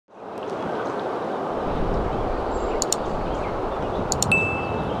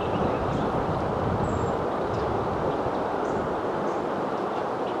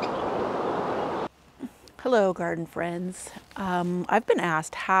Hello, garden friends. I've been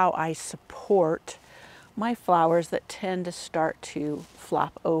asked how I support my flowers that tend to start to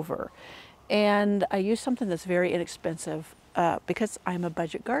flop over. And I use something that's very inexpensive because I'm a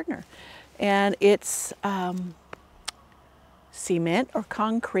budget gardener. And it's cement or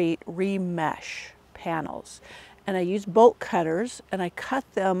concrete remesh panels. And I use bolt cutters and I cut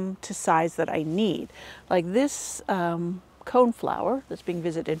them to size that I need. Like this coneflower that's being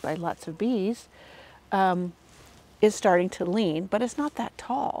visited by lots of bees is starting to lean, but it's not that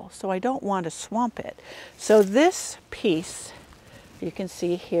tall, so I don't want to swamp it. So this piece, you can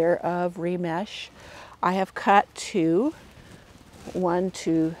see here, of remesh, I have cut to 1,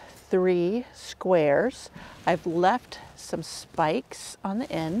 2, 3 squares. I've left some spikes on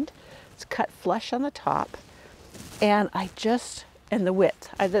the end. It's cut flush on the top, and and the width,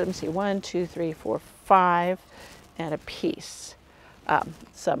 let me see, 1, 2, 3, 4, 5, and a piece.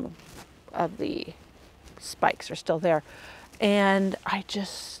 Some of the spikes are still there. And I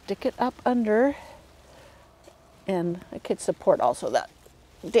just stick it up under, and I could support also that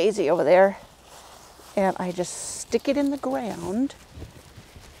daisy over there. And I just stick it in the ground.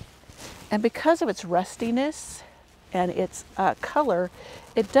 And because of its rustiness and its color,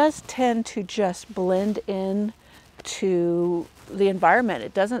 it does tend to just blend in to the environment.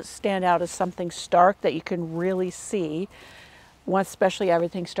 It doesn't stand out as something stark that you can really see. Once especially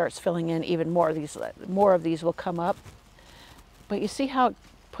everything starts filling in, even more of these will come up. But you see how it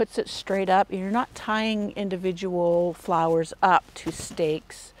puts it straight up? You're not tying individual flowers up to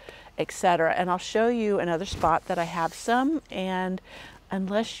stakes, etc. And I'll show you another spot that I have some, and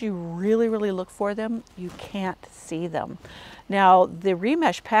unless you really, really look for them, you can't see them. Now, the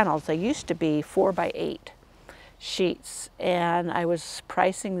remesh panels, they used to be 4 by 8 sheets, and I was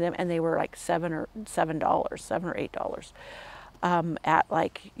pricing them, and they were like $7 or $8. At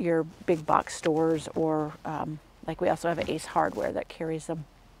like your big box stores, or like we also have Ace Hardware that carries them.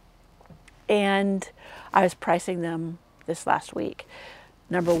 And I was pricing them this last week.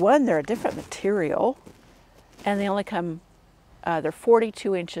 Number one, they're a different material, and they only come, they're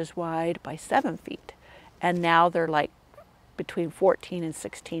 42 inches wide by 7 feet. And now they're like between $14 and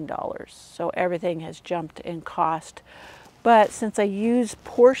 $16. So everything has jumped in cost. But since I use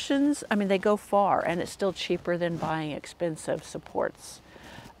portions, I mean, they go far, and it's still cheaper than buying expensive supports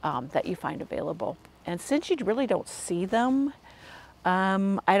that you find available. And since you really don't see them,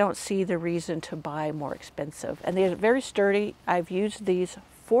 I don't see the reason to buy more expensive. And they're very sturdy. I've used these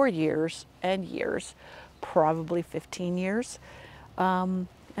for years and years, probably 15 years.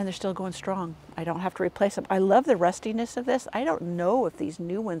 And they're still going strong. I don't have to replace them. I love the rustiness of this. I don't know if these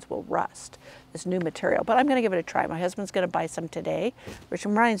new ones will rust, this new material, but I'm going to give it a try. My husband's going to buy some today, which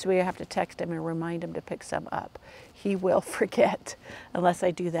reminds me I have to text him and remind him to pick some up. He will forget unless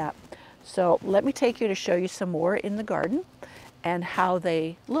I do that. So let me take you to show you some more in the garden and how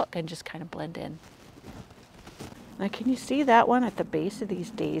they look and just kind of blend in. Now, can you see that one at the base of these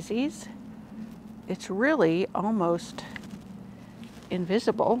daisies? It's really almost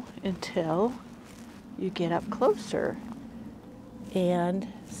invisible until you get up closer and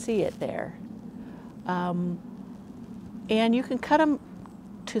see it there. And you can cut them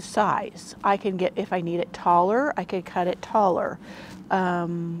to size. I can get, if I need it taller, I could cut it taller. I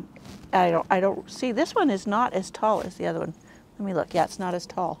don't see, this one is not as tall as the other one. Let me look. Yeah, it's not as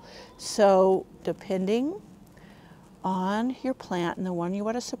tall. So depending on your plant and the one you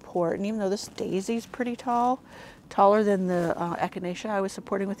want to support, and even though this daisy is pretty tall, taller than the echinacea I was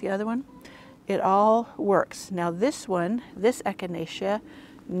supporting with the other one, it all works. Now this one, this echinacea,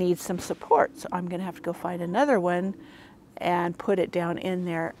 needs some support, so I'm going to have to go find another one and put it down in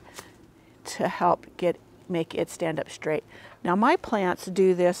there to help make it stand up straight. Now my plants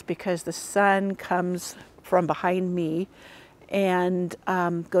do this because the sun comes from behind me and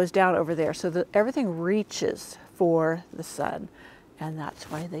goes down over there, so that everything reaches for the sun, and that's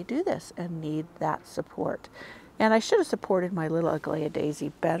why they do this and need that support. And I should have supported my little Aglaia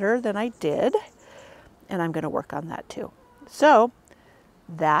daisy better than I did, and I'm going to work on that too. So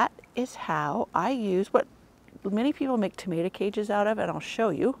that is how I use what many people make tomato cages out of, and I'll show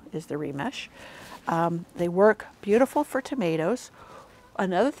you, is the remesh. They work beautiful for tomatoes.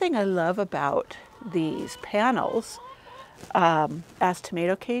 Another thing I love about these panels as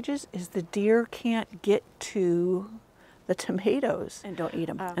tomato cages is the deer can't get to the tomatoes and don't eat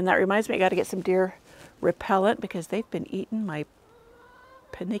them. And that reminds me, I got to get some deer repellent because they've been eating my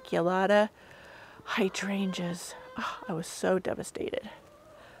paniculata hydrangeas. Oh, I was so devastated.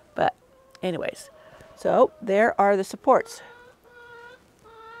 But anyways, so there are the supports.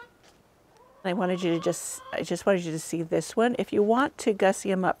 I just wanted you to see this one. If you want to gussy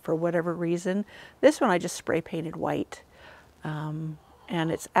them up for whatever reason, this one I just spray painted white. And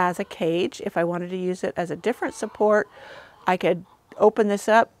it's as a cage. If I wanted to use it as a different support, I could open this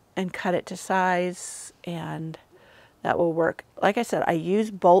up and cut it to size, and that will work. Like I said, I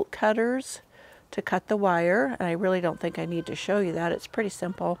use bolt cutters to cut the wire, and I really don't think I need to show you that. It's pretty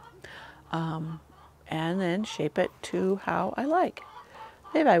simple. And then shape it to how I like.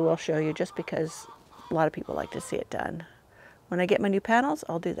 Maybe I will show you just because a lot of people like to see it done. When I get my new panels,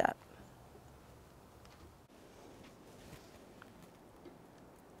 I'll do that.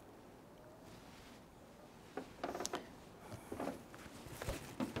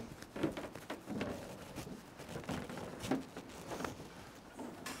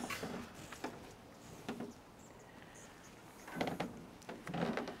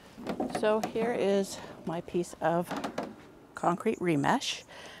 So here is my piece of concrete remesh,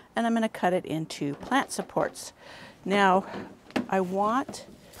 and I'm going to cut it into plant supports. Now I want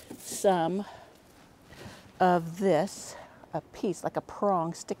some of this, a piece like a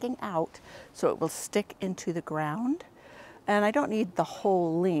prong sticking out so it will stick into the ground, and I don't need the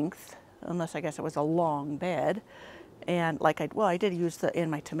whole length unless I guess it was a long bed, and like I did use the in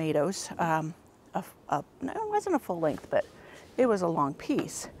my tomatoes. No, it wasn't a full length, but it was a long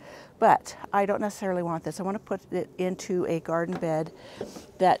piece. But I don't necessarily want this. I want to put it into a garden bed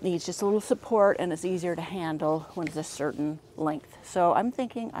that needs just a little support and is easier to handle when it's a certain length. So I'm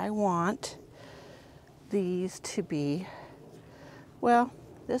thinking I want these to be, well,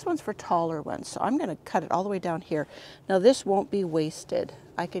 this one's for taller ones. So I'm going to cut it all the way down here. Now this won't be wasted.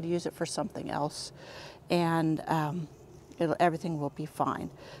 I could use it for something else, and everything will be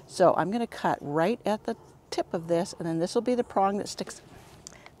fine. So I'm going to cut right at the tip of this, and then this will be the prong that sticks.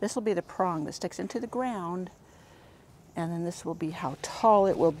 This will be the prong that sticks into the ground, and then this will be how tall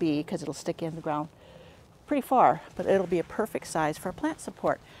it will be because it'll stick in the ground pretty far, but it'll be a perfect size for a plant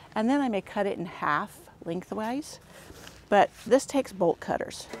support. And then I may cut it in half lengthwise, but this takes bolt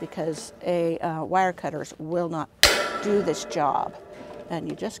cutters because wire cutters will not do this job. And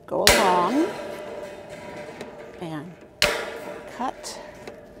you just go along and cut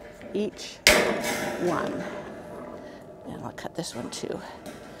each one. And I'll cut this one too.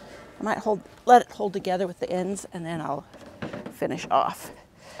 I might let it hold together with the ends, and then I'll finish off.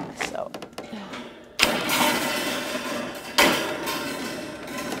 So.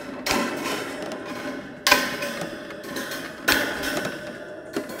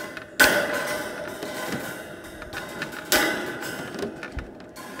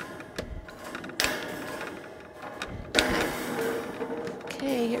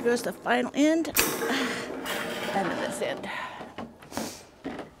 Okay, here goes the final end, and then this end.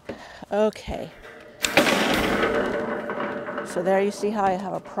 Okay, so there you see how I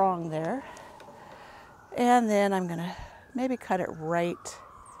have a prong there, and then I'm gonna maybe cut it right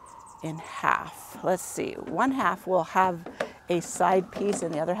in half. Let's see, one half will have a side piece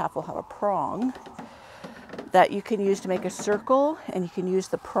and the other half will have a prong that you can use to make a circle, and you can use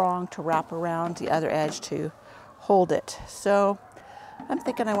the prong to wrap around the other edge to hold it. So I'm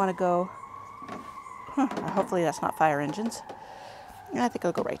thinking I want to go, hopefully that's not fire engines. I think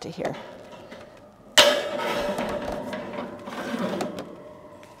I'll go right to here.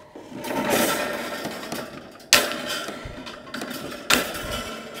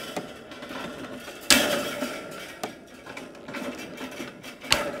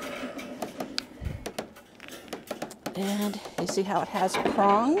 And you see how it has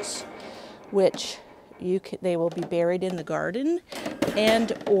prongs, which they will be buried in the garden,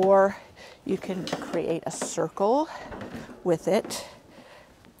 and or you can create a circle with it.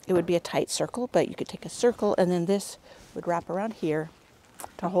 It would be a tight circle, but you could take a circle, and then this would wrap around here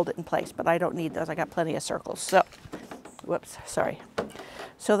to hold it in place. But I don't need those. I got plenty of circles. So, whoops, sorry.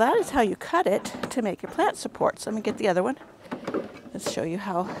 So that is how you cut it to make your plant supports. Let me get the other one. Let's show you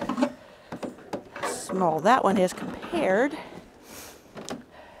how small that one is compared.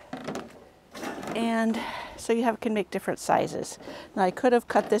 And so you can make different sizes. Now I could have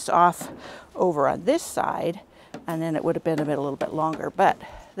cut this off over on this side, and then it would have been a little bit longer, but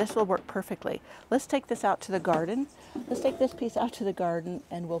this will work perfectly. Let's take this out to the garden. Let's take this piece out to the garden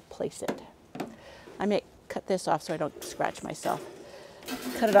and we'll place it. I may cut this off so I don't scratch myself.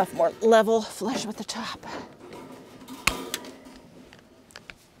 Cut it off more level, flush with the top.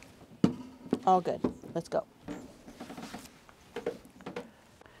 All good. Let's go.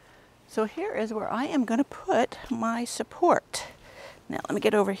 So here is where I am going to put my support. Now let me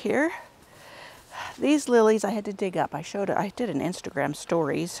get over here. These lilies I had to dig up. I did an Instagram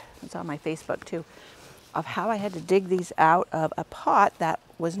stories. It's on my Facebook too. of how I had to dig these out of a pot that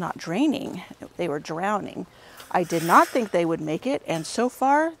was not draining. They were drowning. I did not think they would make it, and so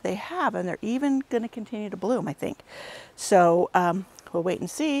far they have, and they're even going to continue to bloom, I think. So we'll wait and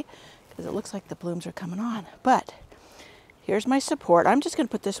see, because it looks like the blooms are coming on. But here's my support. I'm just going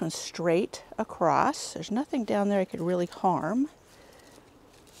to put this one straight across. There's nothing down there I could really harm,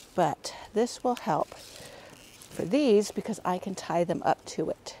 but this will help for these because I can tie them up to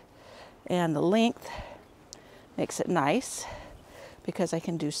it. And the length makes it nice because I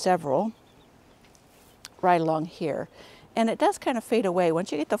can do several right along here. And it does kind of fade away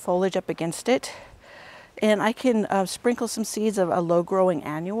once you get the foliage up against it. And I can sprinkle some seeds of a low-growing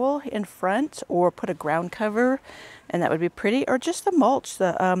annual in front, or put a ground cover, and that would be pretty. Or just the mulch,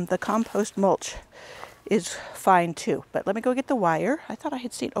 the compost mulch is fine too. But let me go get the wire. I thought I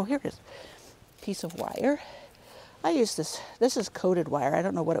had seen, oh, here it is, piece of wire. I use this is coated wire. I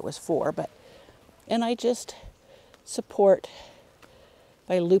don't know what it was for, but, and I just support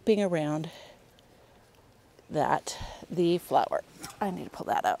by looping around the flower. I need to pull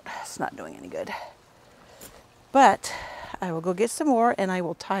that out. It's not doing any good. But I will go get some more and I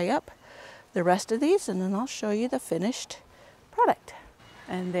will tie up the rest of these, and then I'll show you the finished product.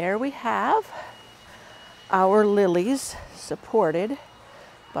 And there we have our lilies supported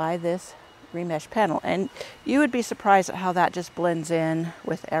by this remesh panel. And you would be surprised at how that just blends in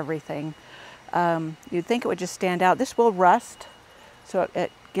with everything. You'd think it would just stand out. This will rust, so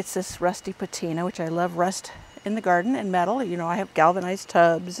it gets this rusty patina, which I love rust in the garden, and metal. You know, I have galvanized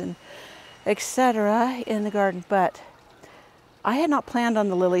tubs and etc. in the garden, but I had not planned on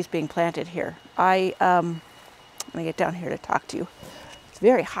the lilies being planted here. Let me get down here to talk to you. It's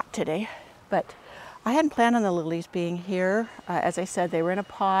very hot today, but I hadn't planned on the lilies being here. As I said, they were in a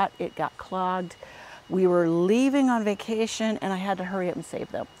pot. It got clogged. We were leaving on vacation and I had to hurry up and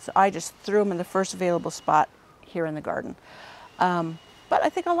save them. So I just threw them in the first available spot here in the garden. But I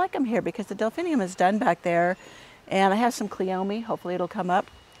think I'll like them here because the delphinium is done back there, and I have some cleome. Hopefully it'll come up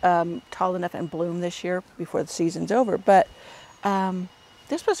tall enough and bloom this year before the season's over. But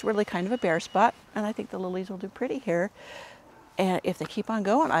this was really kind of a bare spot, and I think the lilies will do pretty here. And if they keep on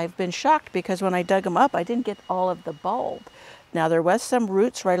going, I've been shocked because when I dug them up, I didn't get all of the bulb. Now there was some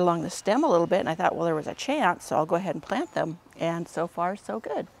roots right along the stem a little bit, and I thought, well, there was a chance, so I'll go ahead and plant them. And so far, so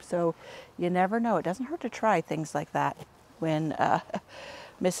good. So you never know. It doesn't hurt to try things like that when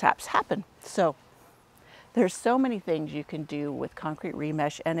mishaps happen. So there's so many things you can do with concrete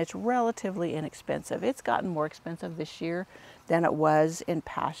remesh, and it's relatively inexpensive. It's gotten more expensive this year than it was in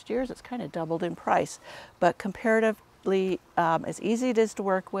past years. It's kind of doubled in price, but comparatively, as easy it is to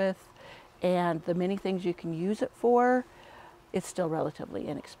work with and the many things you can use it for, it's still relatively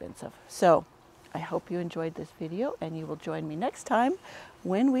inexpensive. So I hope you enjoyed this video, and you will join me next time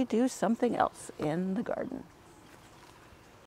when we do something else in the garden.